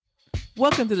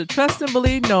Welcome to the Trust and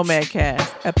Believe Nomad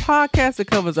Cast, a podcast that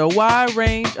covers a wide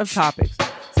range of topics.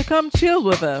 So come chill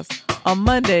with us on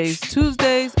Mondays,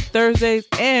 Tuesdays, Thursdays,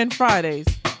 and Fridays.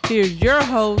 Here's your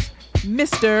host,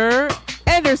 Mr.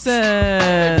 Anderson.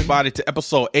 Everybody, to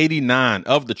episode 89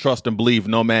 of the Trust and Believe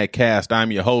Nomad Cast.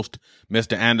 I'm your host,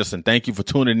 Mr. Anderson. Thank you for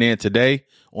tuning in today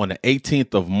on the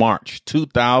 18th of March,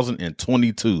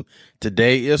 2022.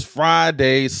 Today is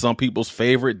Friday, some people's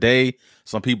favorite day.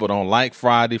 Some people don't like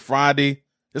Friday. Friday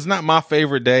is not my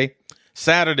favorite day.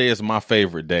 Saturday is my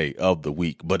favorite day of the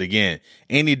week. But again,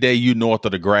 any day you north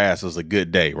of the grass is a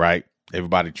good day, right?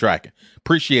 Everybody tracking.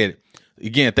 Appreciate it.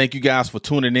 Again, thank you guys for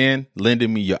tuning in,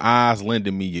 lending me your eyes,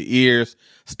 lending me your ears,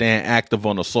 staying active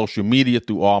on the social media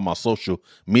through all my social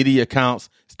media accounts,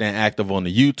 staying active on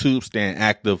the YouTube, staying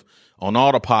active on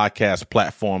all the podcast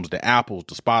platforms, the Apples,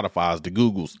 the Spotifys, the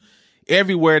Googles,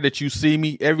 everywhere that you see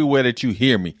me, everywhere that you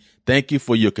hear me. Thank you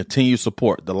for your continued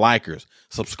support, the likers,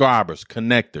 subscribers,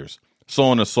 connectors, so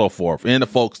on and so forth, and the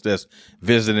folks that's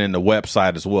visiting the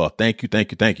website as well. Thank you,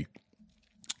 thank you, thank you.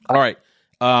 All right.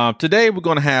 Today we're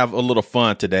going to have a little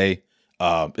fun today.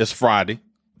 It's Friday.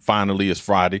 Finally, it's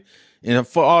Friday. And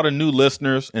for all the new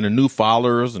listeners and the new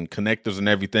followers and connectors and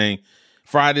everything,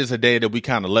 Friday is a day that we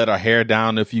kind of let our hair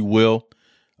down, if you will,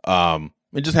 and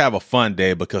just have a fun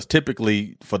day, because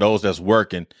typically for those that's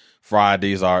working,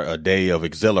 Fridays are a day of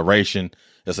exhilaration.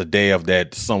 It's a day of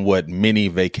that somewhat mini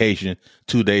vacation,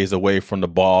 2 days away from the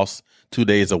boss, 2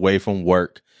 days away from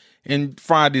work. And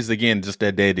Fridays, again, just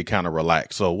that day to kind of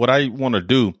relax. So what I want to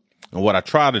do and what I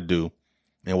try to do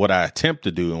and what I attempt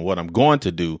to do and what I'm going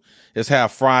to do is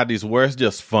have Fridays where it's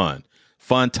just fun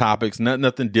topics,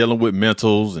 nothing dealing with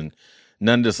mentals and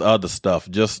none of this other stuff.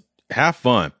 Just have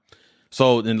fun.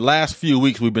 So in the last few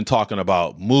weeks, we've been talking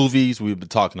about movies. We've been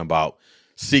talking about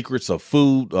secrets of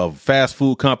food, of fast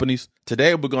food companies.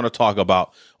 Today, we're going to talk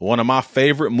about one of my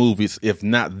favorite movies, if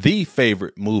not the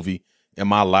favorite movie in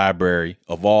my library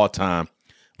of all time.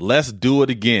 Let's Do It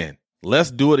Again.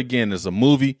 Let's Do It Again is a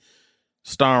movie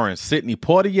starring Sidney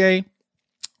Poitier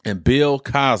and Bill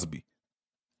Cosby.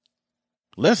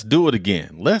 Let's do it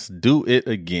again. Let's do it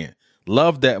again.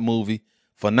 Love that movie.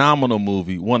 Phenomenal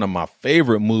movie. One of my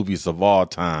favorite movies of all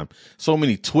time. So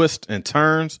many twists and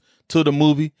turns to the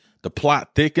movie. The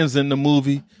plot thickens in the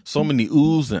movie. So many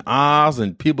oohs and ahs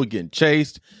and people getting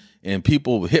chased and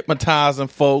people hypnotizing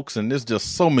folks. And there's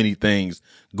just so many things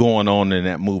going on in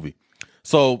that movie.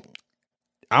 So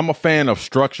I'm a fan of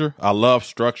structure. I love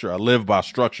structure. I live by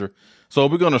structure. So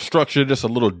we're going to structure this a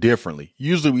little differently.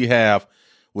 Usually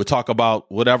we'll talk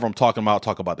about whatever I'm talking about,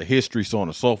 talk about the history, so on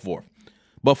and so forth.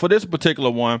 But for this particular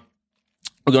one,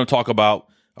 we're going to talk about,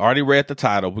 I already read the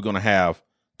title. We're going to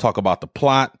talk about the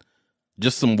plot,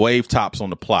 just some wave tops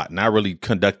on the plot, not really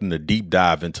conducting a deep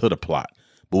dive into the plot.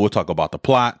 But we'll talk about the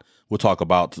plot. We'll talk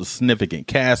about the significant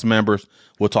cast members.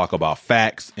 We'll talk about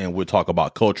facts, and we'll talk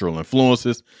about cultural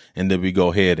influences. And then we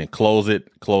go ahead and close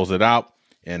it out,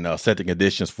 and set the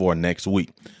conditions for next week.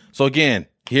 So again,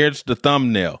 here's the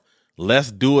thumbnail.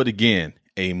 Let's Do It Again,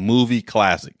 a movie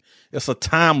classic. It's a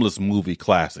timeless movie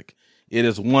classic. It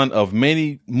is one of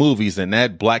many movies in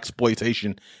that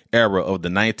blaxploitation era of the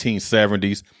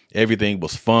 1970s. Everything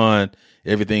was fun.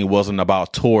 Everything wasn't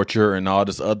about torture and all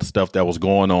this other stuff that was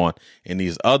going on in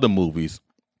these other movies.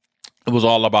 It was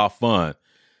all about fun,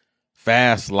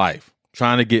 fast life,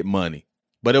 trying to get money.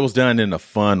 But it was done in a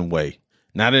fun way,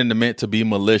 not in the meant to be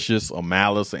malicious or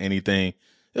malice or anything.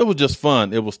 It was just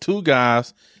fun. It was two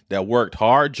guys that worked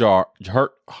hard jobs.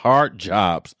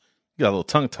 You got a little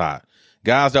tongue tied.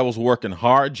 Guys that was working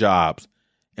hard jobs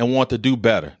and want to do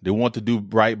better. They want to do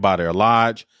right by their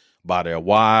lodge, by their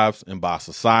wives, and by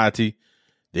society.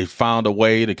 They found a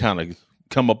way to kind of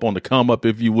come up on the come up,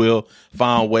 if you will,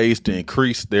 found ways to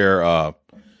increase their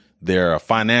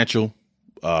financial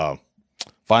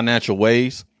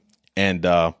ways. And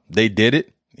they did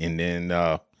it. And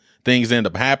then things end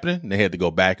up happening. They had to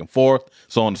go back and forth,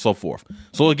 so on and so forth.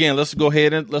 So again, let's go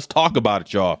ahead and let's talk about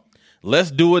it, y'all. Let's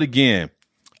Do It Again.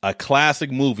 A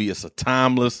classic movie. It's a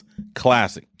timeless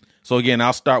classic. So again,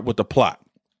 I'll start with the plot.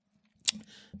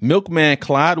 Milkman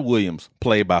Clyde Williams,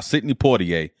 played by Sidney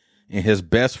Poitier, and his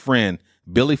best friend,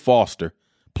 Billy Foster,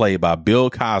 played by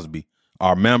Bill Cosby,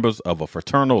 are members of a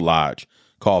fraternal lodge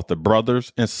called the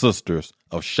Brothers and Sisters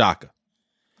of Shaka.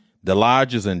 The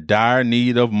lodge is in dire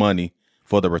need of money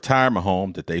for the retirement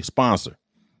home that they sponsor.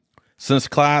 Since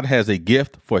Clyde has a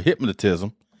gift for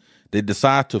hypnotism, they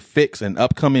decide to fix an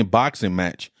upcoming boxing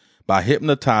match by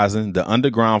hypnotizing the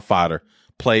underground fighter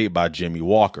played by Jimmy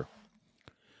Walker.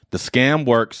 The scam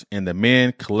works and the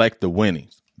men collect the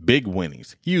winnings, big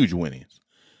winnings, huge winnings,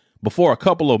 before a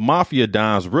couple of mafia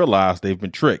dons realize they've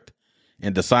been tricked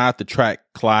and decide to track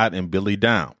Clyde and Billy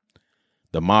down.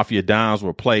 The Mafia Dons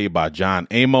were played by John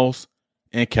Amos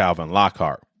and Calvin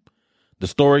Lockhart. The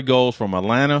story goes from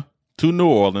Atlanta to New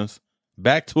Orleans,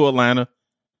 back to Atlanta,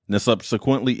 and then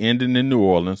subsequently ending in New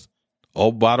Orleans.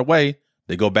 Oh, by the way,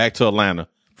 they go back to Atlanta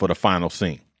for the final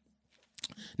scene.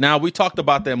 Now, we talked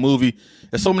about that movie.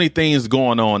 There's so many things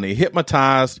going on. They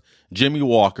hypnotized Jimmy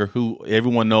Walker, who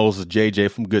everyone knows is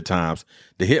JJ from Good Times.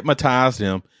 They hypnotized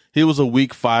him. He was a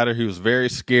weak fighter. He was very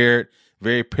scared,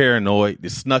 very paranoid. They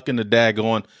snuck in the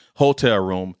daggone hotel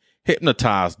room,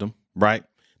 hypnotized him, right?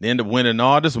 They end up winning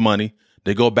all this money.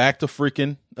 They go back to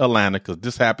freaking Atlanta because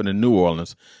this happened in New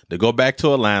Orleans. They go back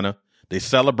to Atlanta. They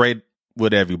celebrate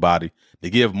with everybody. They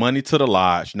give money to the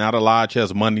lodge. Now the lodge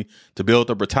has money to build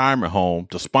a retirement home,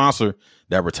 to sponsor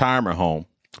that retirement home,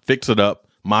 fix it up,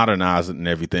 modernize it and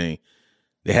everything.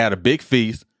 They had a big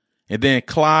feast. And then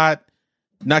freaking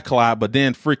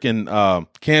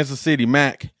Kansas City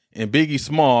Mac and Biggie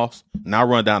Smalls, now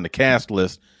run down the cast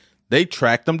list, they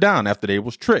tracked them down after they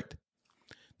was tricked.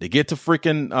 They get to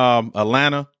freaking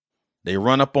Atlanta. They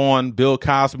run up on Bill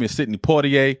Cosby and Sidney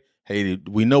Poitier. Hey,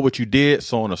 we know what you did,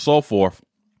 so on and so forth.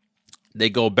 They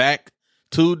go back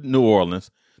to New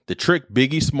Orleans to trick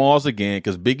Biggie Smalls again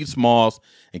because Biggie Smalls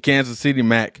and Kansas City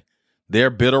Mac, they're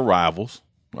bitter rivals,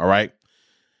 all right?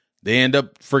 They end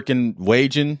up freaking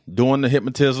doing the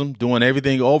hypnotism, doing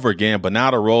everything over again, but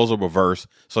now the roles are reversed.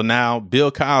 So now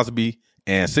Bill Cosby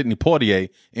and Sidney Poitier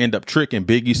end up tricking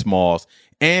Biggie Smalls,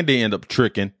 and they end up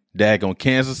tricking daggone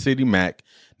Kansas City Mac.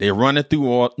 They run it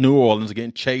through New Orleans,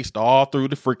 getting chased all through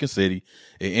the freaking city.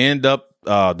 They end up,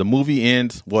 the movie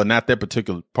ends, well, not that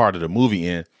particular part of the movie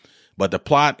end, but the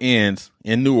plot ends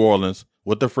in New Orleans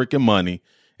with the freaking money,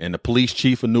 and the police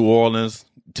chief of New Orleans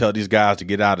tell these guys to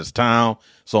get out of his town,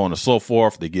 so on and so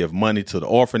forth. They give money to the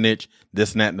orphanage,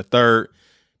 this and that and the third.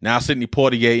 Now Sidney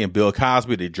Poitier and Bill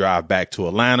Cosby, they drive back to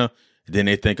Atlanta. Then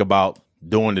they think about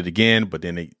doing it again, but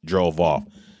then they drove off.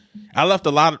 I left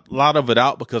a lot of it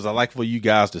out because I like for you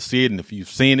guys to see it, and if you've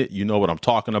seen it, you know what I'm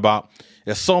talking about.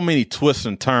 There's so many twists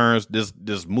and turns.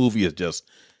 This movie is just,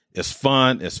 it's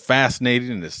fun, it's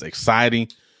fascinating, and it's exciting.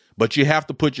 But you have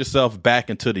to put yourself back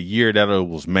into the year that it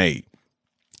was made,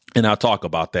 and I'll talk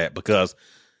about that because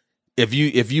if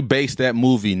you base that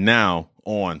movie now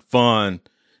on fun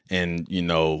and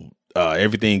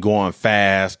everything going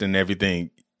fast and everything,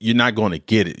 you're not going to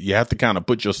get it. You have to kind of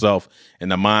put yourself in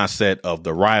the mindset of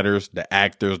the writers, the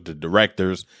actors, the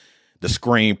directors, the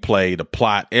screenplay, the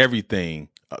plot, everything,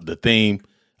 the theme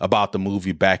about the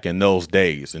movie back in those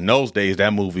days. In those days,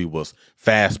 that movie was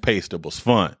fast paced. It was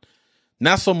fun.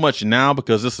 Not so much now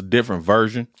because it's a different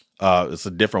version. It's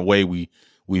a different way we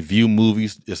view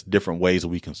movies. It's different ways that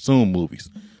we consume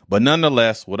movies. But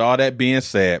nonetheless, with all that being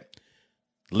said,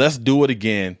 Let's Do It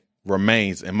Again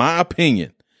remains, in my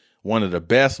opinion, one of the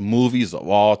best movies of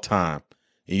all time.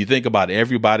 And you think about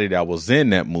everybody that was in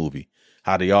that movie,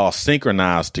 how they all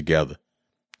synchronized together.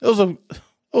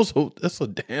 It's a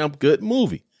damn good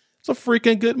movie. It's a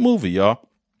freaking good movie, y'all.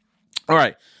 All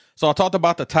right. So I talked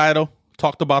about the title,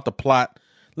 talked about the plot.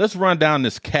 Let's run down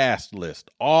this cast list.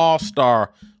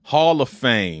 All-Star, Hall of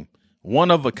Fame,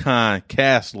 one-of-a-kind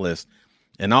cast list,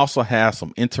 and also have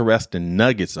some interesting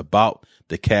nuggets about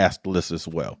the cast list as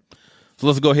well. So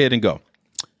let's go ahead and go.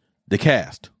 The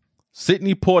cast.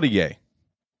 Sidney Poitier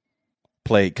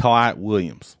played Clyde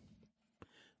Williams.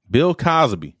 Bill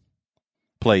Cosby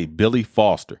played Billy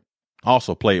Foster.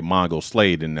 Also played Mongo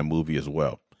Slade in that movie as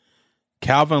well.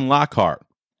 Calvin Lockhart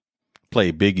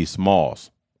played Biggie Smalls.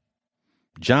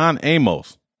 John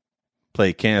Amos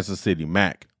played Kansas City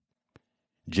Mac.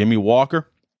 Jimmy Walker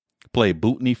played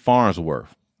Bootney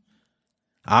Farnsworth.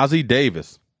 Ozzie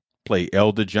Davis played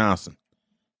Elder Johnson.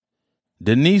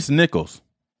 Denise Nichols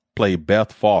played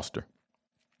Beth Foster.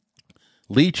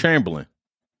 Lee Chamberlain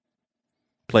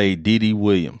played Dee Dee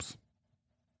Williams.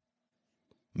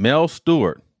 Mel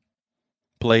Stewart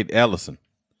played Ellison.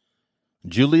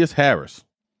 Julius Harris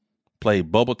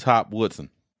played Bubble Top Woodson.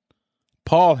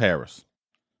 Paul Harris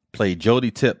played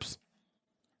Jody Tips.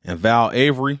 And Val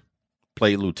Avery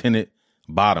played Lieutenant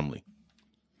Bottomley.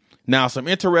 Now, some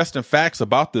interesting facts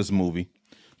about this movie.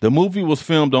 The movie was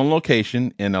filmed on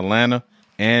location in Atlanta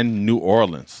and New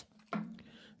Orleans.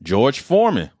 George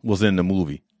Foreman was in the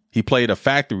movie. He played a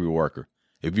factory worker.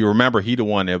 If you remember, he the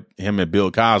one that him and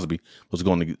Bill Cosby was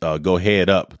going to go head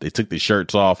up. They took their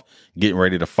shirts off, getting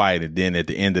ready to fight, and then at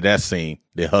the end of that scene,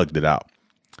 they hugged it out.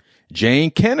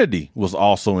 Jane Kennedy was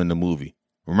also in the movie.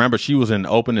 Remember, she was in the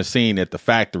opening scene at the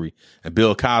factory, and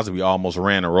Bill Cosby almost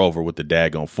ran her over with the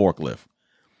daggone forklift.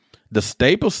 The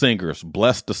Staple Singers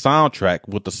blessed the soundtrack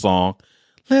with the song,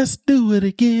 Let's Do It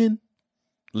Again.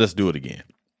 Let's Do It Again.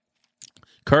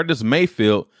 Curtis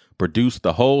Mayfield produced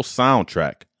the whole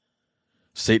soundtrack.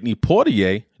 Sidney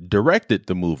Poitier directed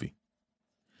the movie.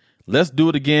 Let's Do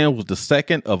It Again was the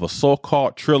second of a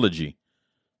so-called trilogy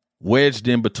wedged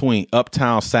in between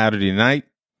Uptown Saturday Night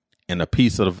and a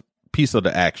piece of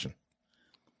the action.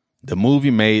 The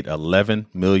movie made $11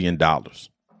 million.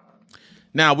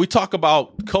 Now, we talk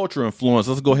about culture influence.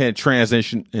 Let's go ahead and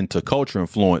transition into culture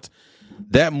influence.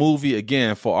 That movie,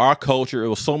 again, for our culture, it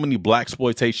was so many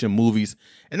blaxploitation movies.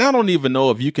 And I don't even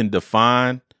know if you can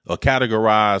define or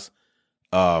categorize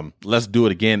Let's Do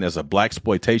It Again as a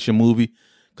blaxploitation movie,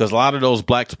 because a lot of those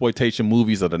blaxploitation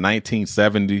movies of the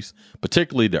 1970s,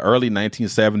 particularly the early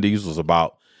 1970s, was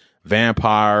about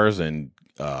vampires and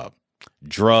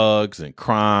drugs and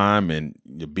crime and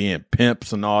being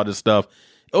pimps and all this stuff.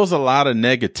 It was a lot of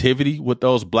negativity with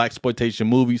those blaxploitation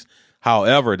movies.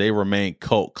 However, they remain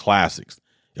cult classics.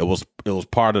 It was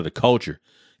part of the culture,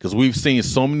 because we've seen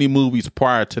so many movies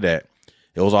prior to that.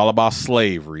 It was all about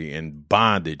slavery and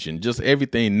bondage and just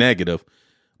everything negative.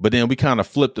 But then we kind of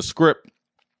flipped the script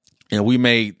and we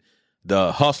made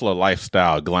the hustler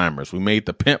lifestyle glamorous. We made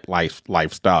the pimp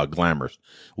lifestyle glamorous.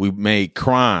 We made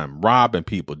crime, robbing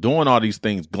people, doing all these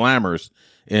things glamorous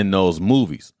in those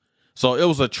movies. So it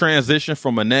was a transition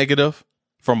from a negative,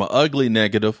 from an ugly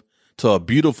negative to a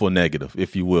beautiful negative,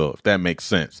 if you will, if that makes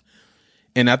sense.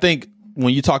 And I think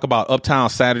when you talk about Uptown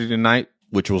Saturday Night,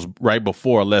 which was right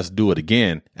before Let's Do It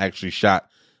Again, actually shot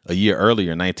a year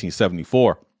earlier in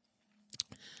 1974,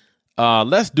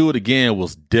 Let's Do It Again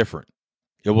was different.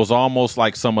 It was almost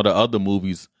like some of the other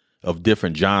movies of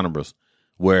different genres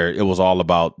where it was all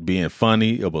about being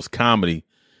funny. It was comedy,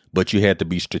 but you had to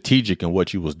be strategic in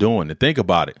what you was doing. And think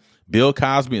about it. Bill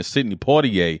Cosby and Sidney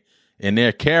Poitier and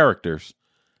their characters,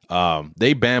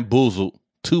 they bamboozled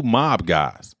two mob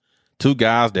guys, two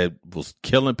guys that was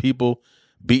killing people,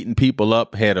 beating people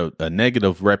up, had a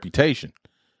negative reputation.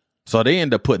 So they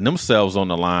ended up putting themselves on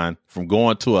the line from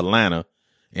going to Atlanta.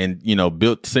 And,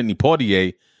 Sidney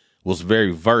Poitier was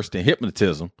very versed in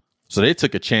hypnotism. So they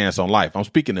took a chance on life. I'm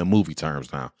speaking in movie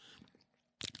terms now.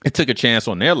 They took a chance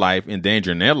on their life,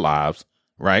 endangering their lives,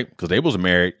 right? Because they was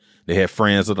married. They had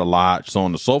friends at the lodge, so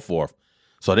on and so forth.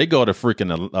 So they go to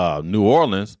freaking New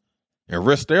Orleans and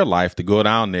risk their life to go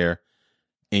down there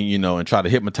and, and try to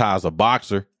hypnotize a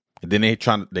boxer. And then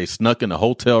they snuck in the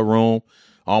hotel room,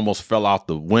 almost fell out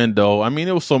the window. I mean,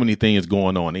 there was so many things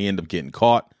going on. They ended up getting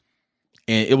caught.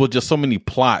 And it was just so many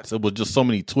plots. It was just so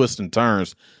many twists and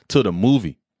turns to the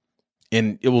movie.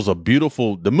 And it was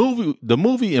the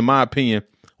movie, in my opinion,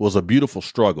 was a beautiful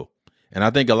struggle. And I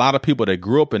think a lot of people that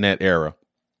grew up in that era,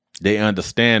 they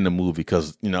understand the movie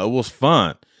because, it was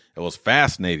fun. It was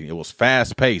fascinating. It was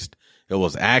fast paced. It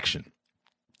was action.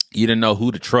 You didn't know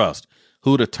who to trust,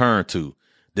 who to turn to.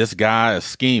 This guy is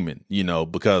scheming,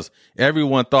 because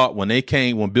everyone thought when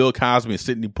Bill Cosby and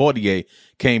Sidney Poitier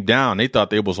came down, they thought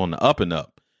they was on the up and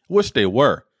up, which they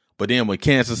were. But then when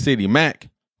Kansas City Mac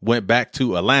went back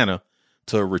to Atlanta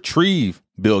to retrieve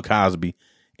Bill Cosby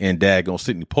and daggone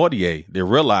Sidney Poitier, they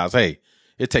realized, hey,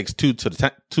 it takes two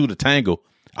to tango.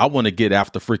 I want to get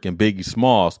after freaking Biggie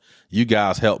Smalls. You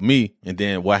guys help me. And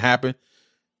then what happened?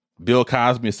 Bill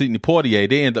Cosby and Sidney Poitier,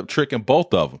 they ended up tricking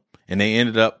both of them. And they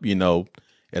ended up,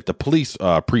 at the police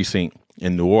precinct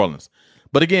in New Orleans.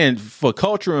 But again, for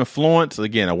culture influence,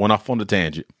 again, I went off on the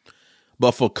tangent.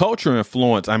 But for culture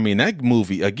influence, I mean, that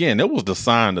movie, again, it was the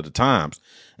sign of the times.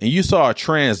 And you saw a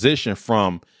transition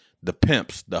from the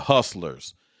pimps, the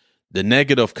hustlers, the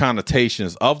negative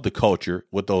connotations of the culture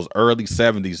with those early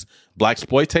 70s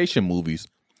blaxploitation movies.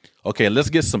 Okay, let's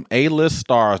get some A-list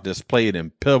stars that's played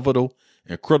in pivotal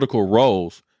and critical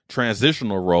roles,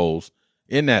 transitional roles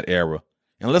in that era.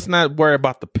 And let's not worry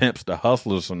about the pimps, the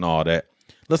hustlers and all that.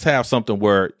 Let's have something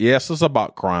where, yes, it's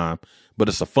about crime, but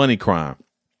it's a funny crime.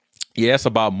 Yeah, it's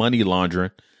about money laundering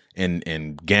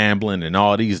and gambling and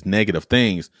all these negative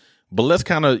things. But let's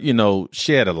kind of,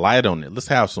 shed a light on it. Let's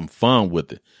have some fun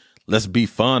with it. Let's be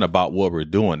fun about what we're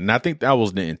doing. And I think that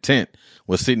was the intent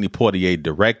when Sidney Poitier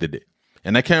directed it.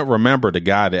 And I can't remember the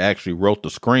guy that actually wrote the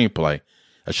screenplay.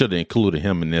 I should have included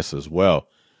him in this as well.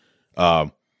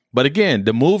 But again,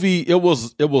 the movie, it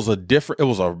was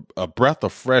a breath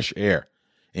of fresh air.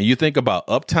 And you think about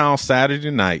Uptown Saturday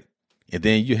Night, and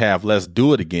then you have Let's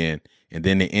Do It Again, and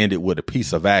then they ended with a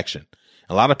piece of action.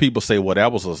 A lot of people say, well,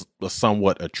 that was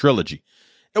somewhat a trilogy.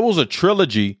 It was a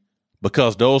trilogy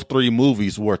because those three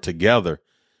movies were together,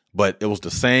 but it was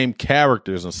the same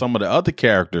characters, and some of the other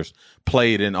characters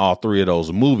played in all three of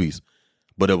those movies,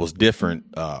 but it was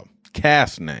different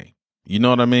cast name. You know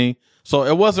what I mean? So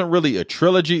it wasn't really a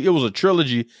trilogy. It was a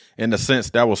trilogy in the sense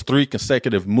that was three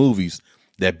consecutive movies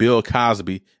that Bill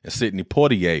Cosby and Sidney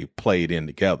Poitier played in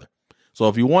together. So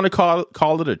if you want to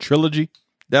call it a trilogy,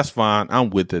 that's fine. I'm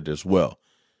with it as well.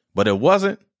 But it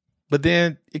wasn't. But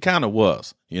then it kind of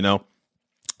was, you know.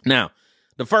 Now,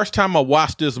 the first time I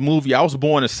watched this movie, I was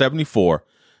born in 1974.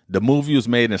 The movie was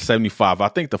made in 1975. I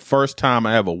think the first time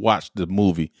I ever watched the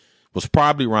movie was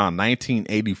probably around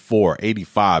 1984,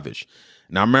 85-ish.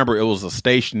 And I remember it was a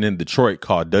station in Detroit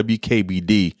called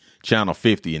WKBD Channel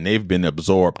 50, and they've been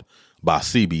absorbed by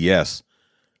CBS.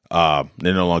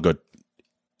 They no longer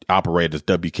operate as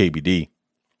WKBD,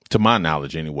 to my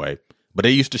knowledge anyway. But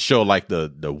they used to show like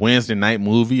the Wednesday night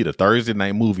movie, the Thursday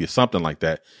night movie, or something like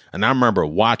that. And I remember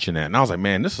watching that, and I was like,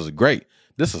 man, this is great.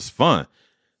 This is fun.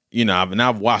 You know,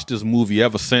 I've watched this movie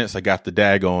ever since. I got the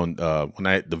daggone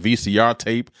the VCR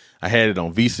tape. I had it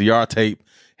on VCR tape,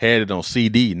 had it on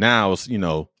CD. Now it's, you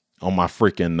know, on my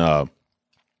freaking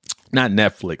not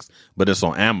Netflix, but it's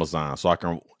on Amazon.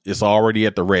 So it's already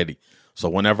at the ready. So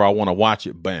whenever I want to watch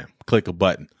it, bam, click a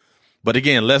button. But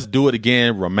again, Let's Do It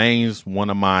Again remains one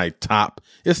of my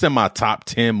it's in my top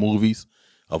 10 movies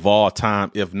of all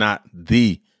time, if not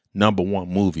the number one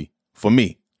movie for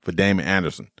me, for Damon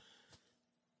Anderson.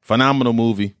 Phenomenal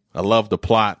movie. I love the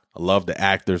plot. I love the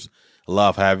actors. I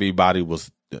love how everybody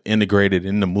was integrated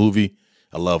in the movie.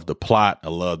 I love the plot. I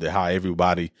love how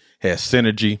everybody has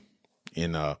synergy.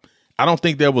 And I don't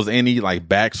think there was any like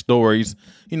backstories.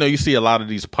 You know, you see a lot of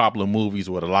these popular movies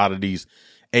with a lot of these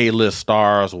A-list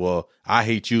stars. Well, I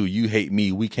hate you. You hate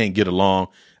me. We can't get along.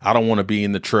 I don't want to be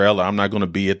in the trailer. I'm not going to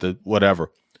be at the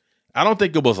whatever. I don't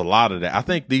think it was a lot of that. I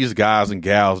think these guys and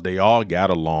gals, they all got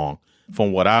along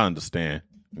from what I understand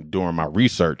during my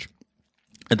research.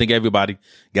 I think everybody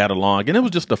got along, and it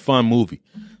was just a fun movie.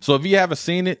 So if you haven't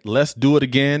seen it, Let's Do It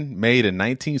Again, made in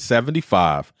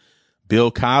 1975. Bill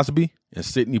Cosby and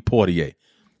Sidney Poitier,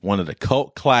 one of the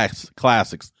cult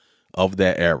classics of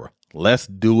that era. Let's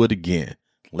do it again.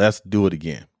 Let's do it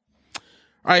again. All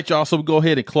right, y'all. So we'll go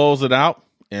ahead and close it out,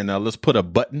 and let's put a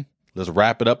button. Let's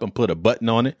wrap it up and put a button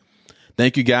on it.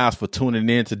 Thank you guys for tuning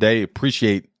in today.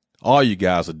 Appreciate all you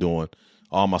guys are doing.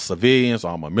 All my civilians,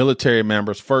 all my military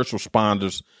members, first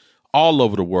responders, all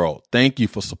over the world. Thank you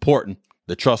for supporting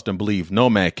the Trust and Believe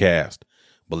Nomad Cast.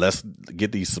 But let's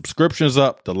get these subscriptions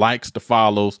up, the likes, the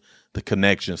follows, the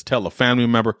connections. Tell a family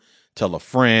member, tell a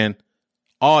friend,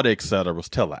 all the et ceteras.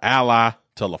 Tell an ally,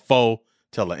 tell a foe,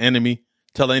 tell an enemy,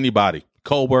 tell anybody,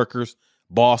 co-workers,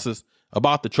 bosses,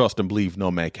 about the Trust and Believe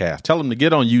Nomad Cast. Tell them to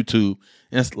get on YouTube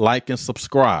and like and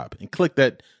subscribe and click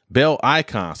that bell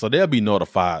icon so they'll be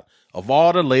notified of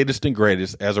all the latest and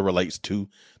greatest as it relates to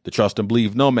the Trust and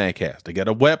Believe Nomad Cast. They got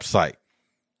a website,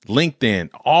 LinkedIn,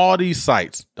 all these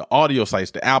sites, the audio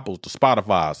sites, the Apples, the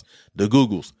Spotifys, the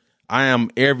Googles. I am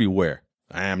everywhere.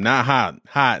 I am not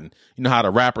hiding. You know how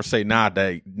the rappers say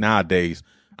nowadays,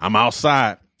 I'm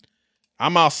outside.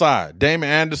 I'm outside. Damon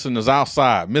Anderson is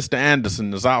outside. Mr.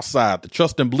 Anderson is outside. The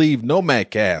Trust and Believe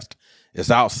Nomad Cast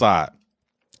is outside.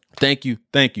 Thank you.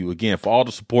 Thank you again for all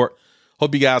the support.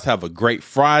 Hope you guys have a great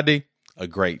Friday, a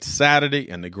great Saturday,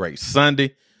 and a great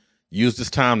Sunday. Use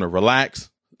this time to relax.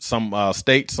 Some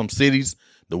states, some cities,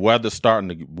 the weather's starting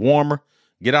to get warmer.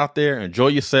 Get out there, enjoy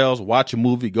yourselves, watch a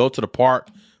movie, go to the park,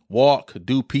 walk,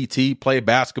 do PT, play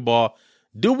basketball,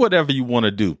 do whatever you want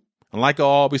to do. And like I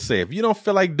always say, if you don't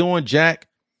feel like doing jack,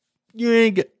 you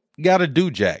ain't got to do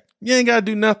jack. You ain't got to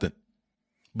do nothing.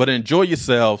 But enjoy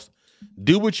yourselves.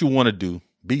 Do what you want to do.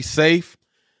 Be safe.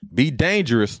 Be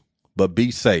dangerous, but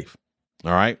be safe.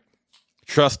 All right?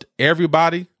 Trust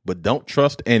everybody, but don't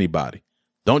trust anybody.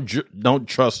 Don't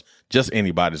trust just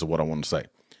anybody is what I want to say.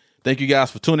 Thank you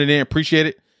guys for tuning in. Appreciate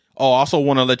it. Oh, I also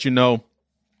want to let you know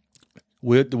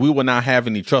we will not have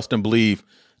any Trust and Believe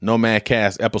Nomad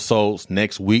Cast episodes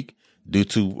next week due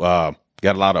to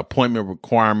got a lot of appointment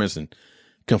requirements and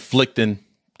conflicting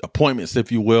appointments,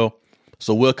 if you will.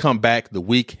 So we'll come back the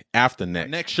week after next.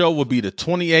 Next show will be the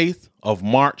 28th of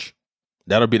March.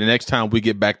 That'll be the next time we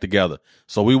get back together.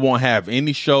 So we won't have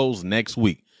any shows next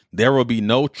week. There will be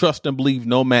no Trust and Believe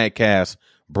Nomad Cast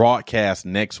broadcast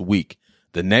next week.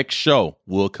 The next show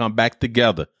will come back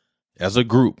together as a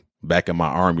group back in my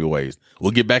Army ways.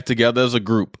 We'll get back together as a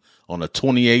group on the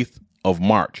 28th of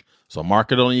March. So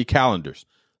mark it on your calendars.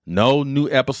 No new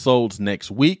episodes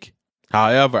next week.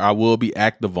 However, I will be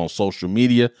active on social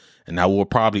media and I will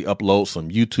probably upload some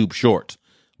YouTube shorts.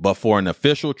 But for an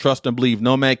official Trust and Believe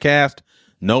Nomad Cast,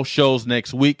 no shows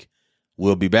next week.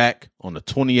 We'll be back on the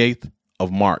 28th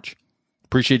of March.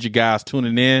 Appreciate you guys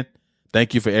tuning in.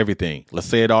 Thank you for everything. Let's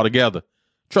say it all together.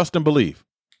 Trust and believe.